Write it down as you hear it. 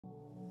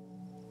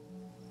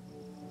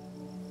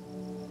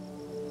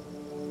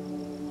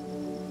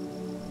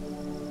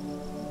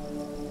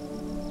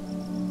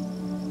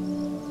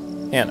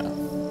Hannah,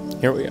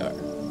 here we are.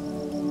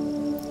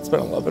 It's been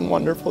 11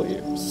 wonderful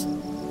years.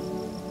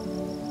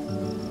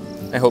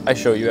 I hope I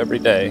show you every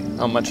day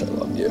how much I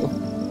love you,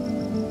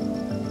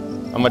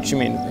 how much you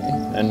mean to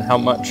me, and how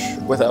much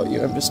without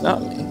you I'm just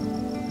not me.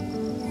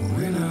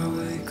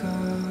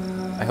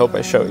 I hope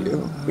I show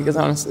you, because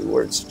honestly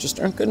words just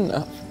aren't good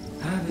enough.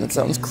 It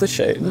sounds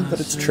cliched, but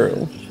it's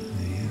true.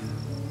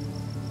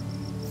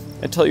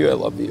 I tell you I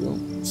love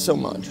you so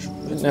much,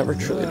 but it never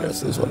truly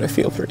addresses what I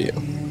feel for you.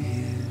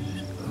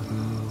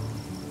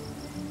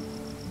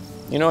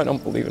 You know I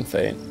don't believe in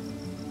fate.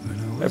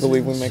 I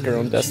believe we make our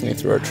own destiny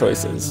through our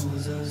choices.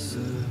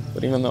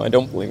 But even though I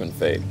don't believe in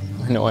fate,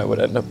 I know I would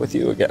end up with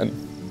you again.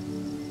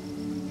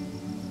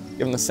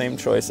 Given the same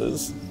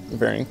choices,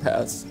 varying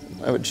paths,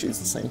 I would choose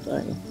the same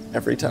thing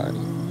every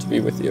time, to be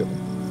with you.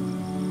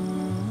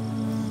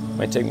 It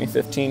might take me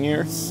 15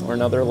 years or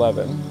another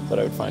 11, but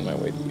I would find my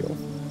way to you.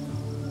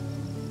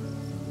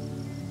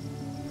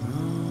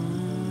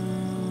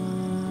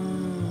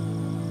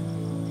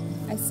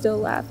 I still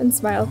laugh and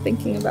smile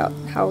thinking about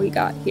how we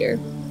got here.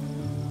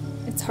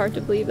 It's hard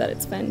to believe that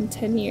it's been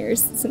 10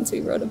 years since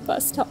we rode a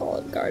bus to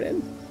Olive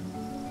Garden.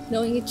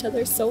 Knowing each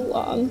other so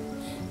long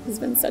has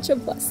been such a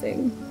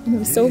blessing, and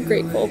I'm so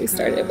grateful we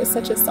started with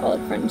such a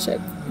solid friendship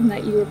and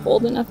that you were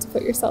bold enough to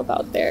put yourself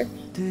out there.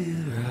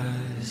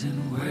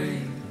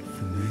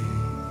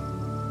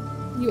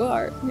 You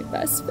are my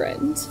best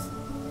friend.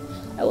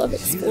 I love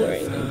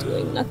exploring and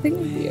doing nothing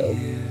with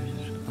you.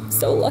 I'm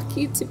so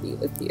lucky to be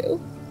with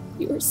you.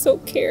 You are so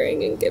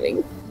caring and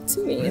giving to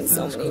me in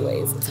so many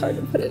ways, it's hard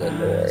to put it into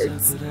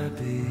words.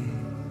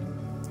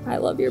 I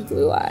love your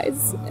blue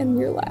eyes and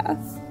your laugh.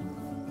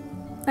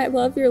 I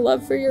love your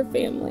love for your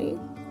family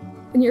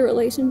and your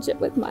relationship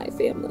with my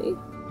family.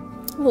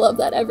 I love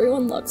that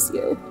everyone loves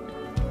you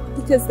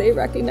because they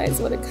recognize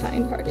what a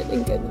kind-hearted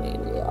and good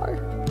man you are.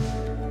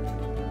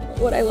 But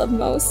what I love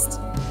most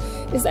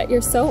is that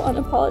you're so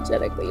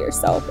unapologetically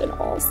yourself in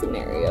all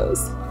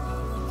scenarios.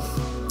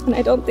 And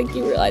I don't think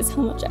you realize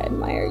how much I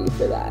admire you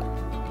for that.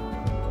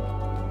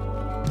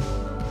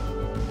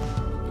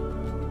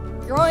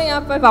 Growing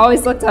up, I've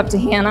always looked up to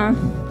Hannah.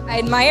 I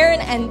admire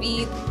and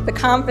envy the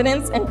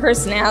confidence and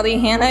personality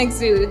Hannah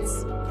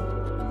exudes,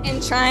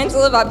 and trying to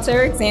live up to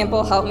her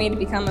example helped me to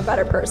become a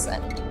better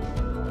person.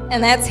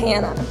 And that's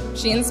Hannah.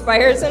 She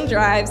inspires and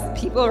drives the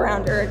people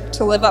around her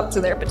to live up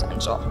to their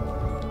potential.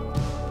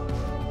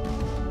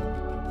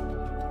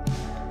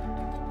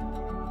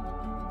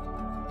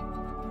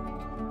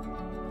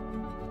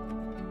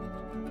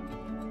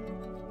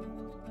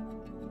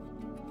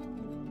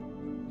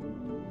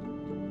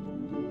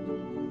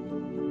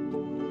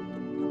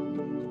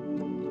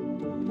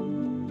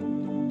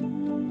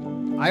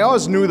 I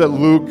always knew that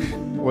Luke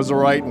was the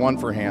right one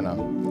for Hannah.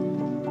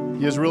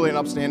 He is really an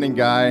upstanding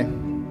guy,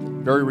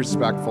 very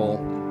respectful,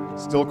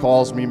 still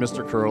calls me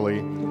Mr. Curly,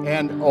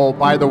 and oh,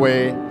 by the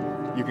way,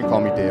 you can call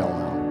me Dale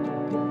now.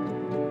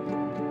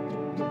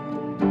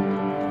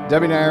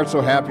 Debbie and I are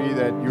so happy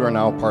that you are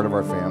now part of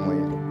our family.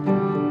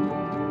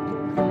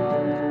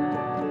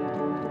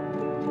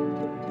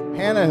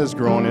 Hannah has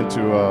grown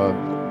into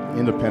an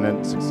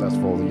independent,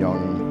 successful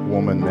young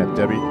woman that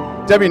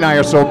Debbie and I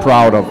are so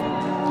proud of.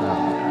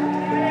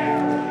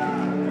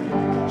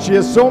 She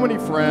has so many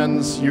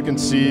friends, you can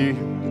see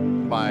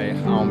by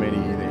how many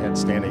they had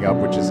standing up,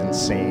 which is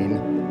insane.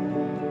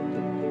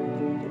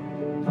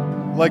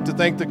 I'd like to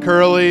thank the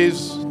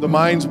Curleys, the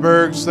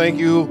Minesbergs. Thank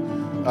you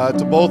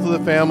to both of the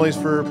families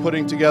for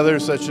putting together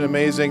such an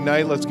amazing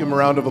night. Let's give them a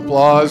round of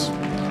applause.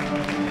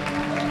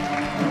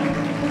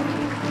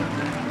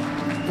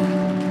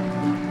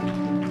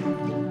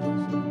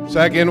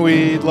 Second,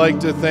 we'd like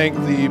to thank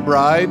the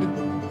bride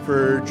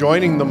for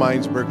joining the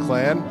Minesberg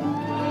clan.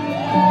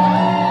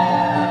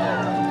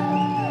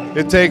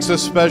 It takes a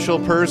special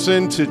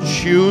person to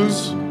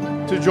choose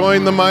to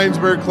join the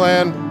Minesberg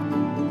clan.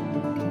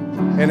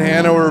 And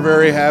Hannah, we're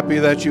very happy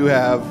that you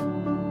have.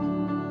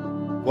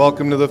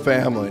 Welcome to the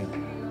family.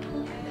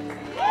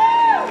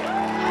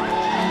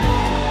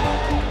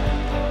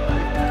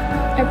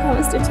 I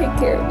promise to take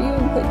care of you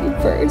and put you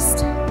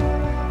first.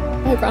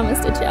 I promise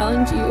to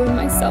challenge you and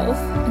myself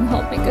and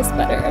help make us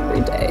better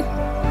every day.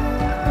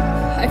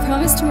 I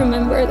promise to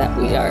remember that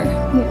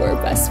we're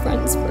best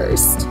friends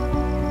first,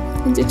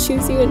 and to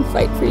choose you and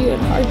fight for you in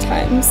hard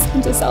times,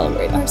 and to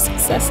celebrate our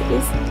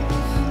successes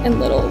and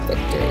little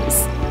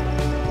victories.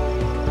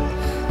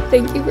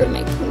 Thank you for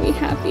making me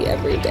happy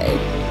every day.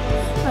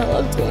 I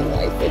love doing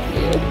life with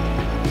you,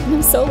 and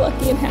I'm so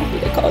lucky and happy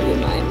to call you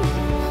mine.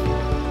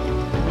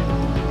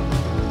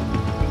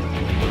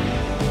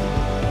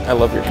 I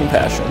love your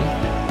compassion.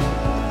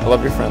 I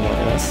love your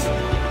friendliness.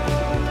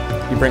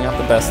 You bring out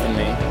the best in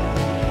me.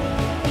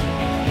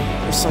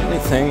 There's so many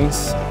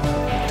things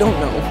I don't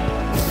know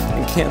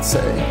and can't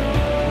say,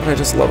 but I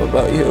just love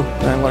about you,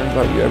 and I learn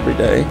about you every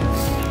day.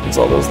 It's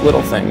all those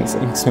little things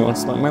that makes me want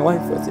to spend my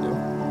life with you.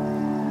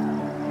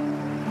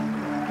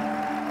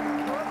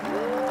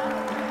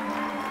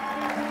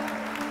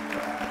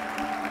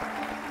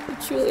 You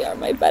truly are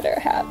my better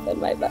half and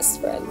my best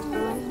friend.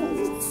 I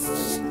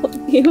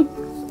love you.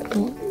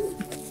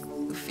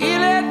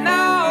 Feel it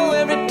now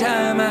every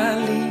time I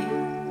leave.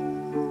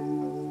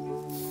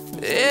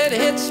 It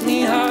hits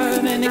me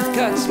hard and it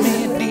cuts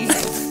me deep.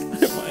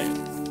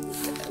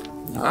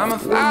 I'm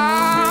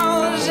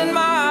 1,000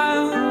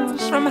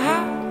 miles from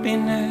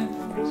happiness,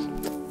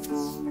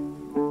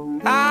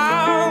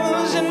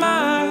 1,000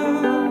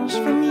 miles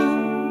from you.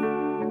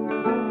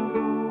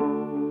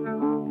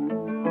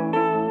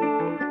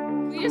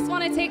 We just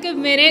want to take a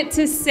minute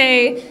to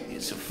say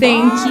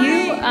thank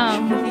you.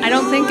 I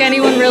don't think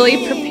anyone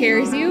really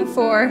prepares you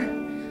for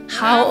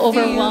how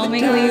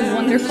overwhelmingly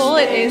wonderful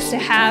it is to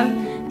have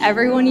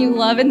everyone you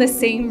love in the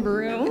same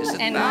room.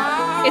 And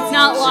it's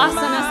not lost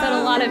on us that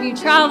a lot of you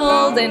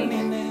traveled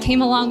and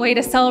came a long way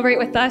to celebrate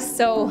with us.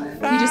 So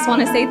we just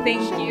want to say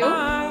thank you.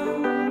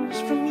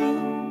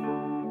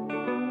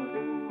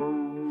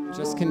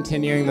 Just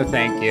continuing the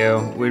thank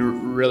you. We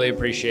really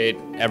appreciate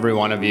every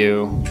one of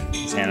you.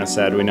 As Hannah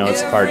said, we know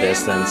it's a far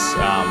distance.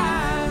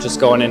 Just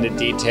going into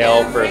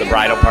detail for the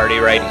bridal party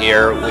right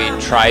here, we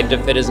tried to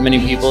fit as many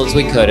people as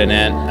we could in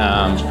it.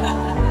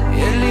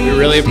 We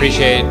really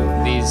appreciate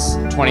these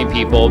 20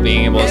 people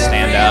being able to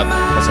stand up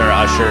as our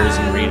ushers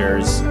and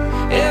readers.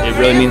 It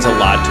really means a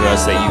lot to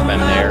us that you've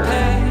been there.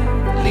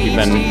 You've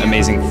been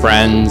amazing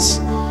friends,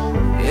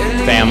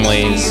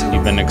 families.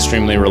 You've been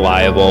extremely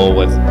reliable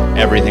with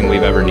everything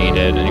we've ever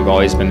needed, and you've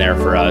always been there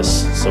for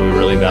us, so we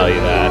really value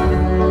that.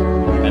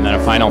 And then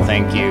a final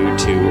thank you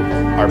to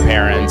our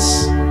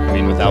parents. I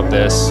mean, without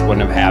this,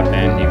 wouldn't have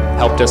happened. You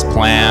helped us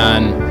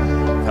plan,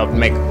 helped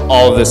make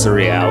all of this a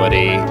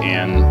reality,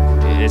 and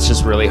it's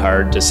just really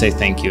hard to say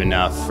thank you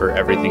enough for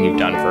everything you've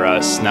done for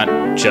us,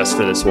 not just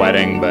for this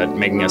wedding, but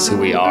making us who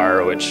we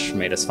are, which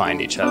made us find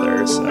each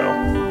other.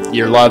 So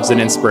your love's an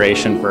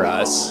inspiration for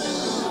us.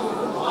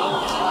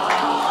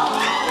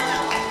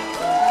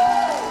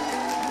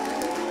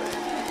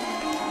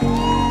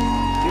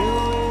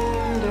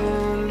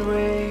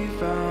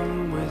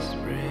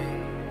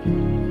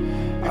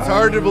 It's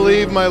hard to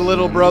believe my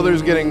little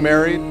brother's getting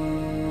married.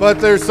 But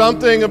there's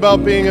something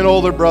about being an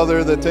older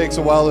brother that takes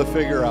a while to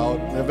figure out.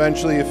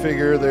 Eventually you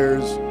figure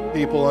there's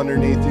people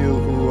underneath you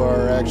who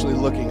are actually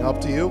looking up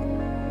to you,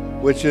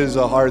 which is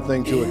a hard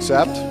thing to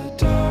accept.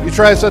 You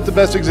try to set the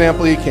best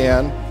example you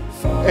can,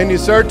 and you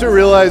start to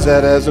realize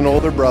that as an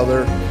older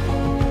brother,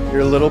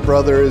 your little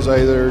brother is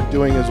either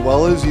doing as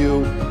well as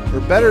you or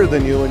better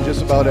than you in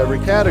just about every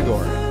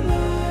category.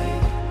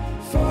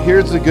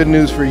 Here's the good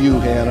news for you,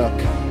 Hannah.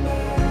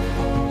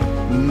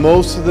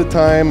 Most of the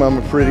time, I'm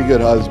a pretty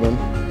good husband.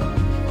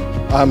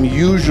 I'm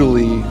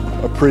usually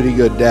a pretty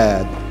good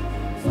dad,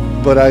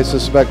 but I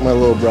suspect my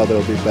little brother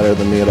will be better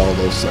than me at all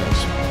those things.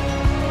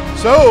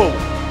 So,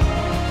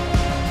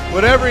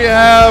 whatever you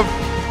have,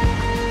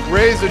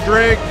 raise a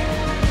drink.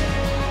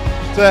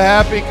 It's a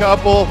happy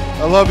couple.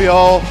 I love you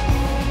all.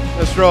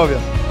 Nastrovia.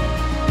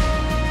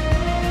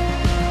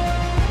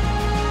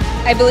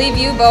 I believe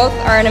you both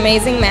are an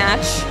amazing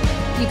match.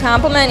 You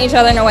complement each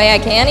other in a way I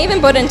can't even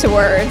put into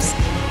words.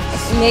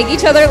 You make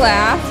each other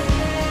laugh.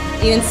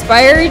 You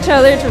inspire each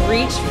other to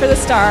reach for the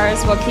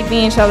stars while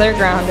keeping each other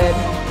grounded.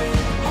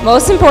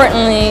 Most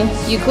importantly,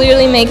 you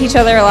clearly make each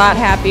other a lot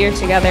happier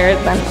together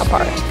than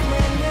apart.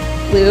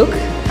 Luke,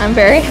 I'm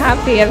very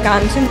happy I've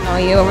gotten to know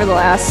you over the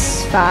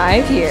last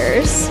 5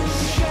 years.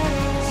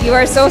 You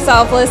are so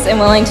selfless and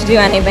willing to do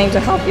anything to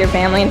help your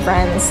family and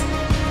friends.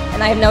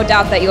 And I have no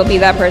doubt that you'll be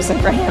that person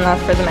for Hannah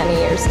for the many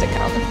years to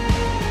come.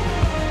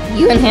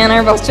 You and Hannah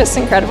are both just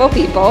incredible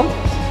people,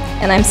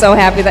 and I'm so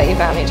happy that you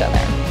found each other.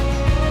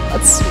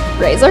 Let's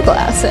raise our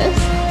glasses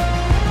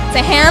to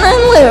Hannah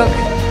and Luke.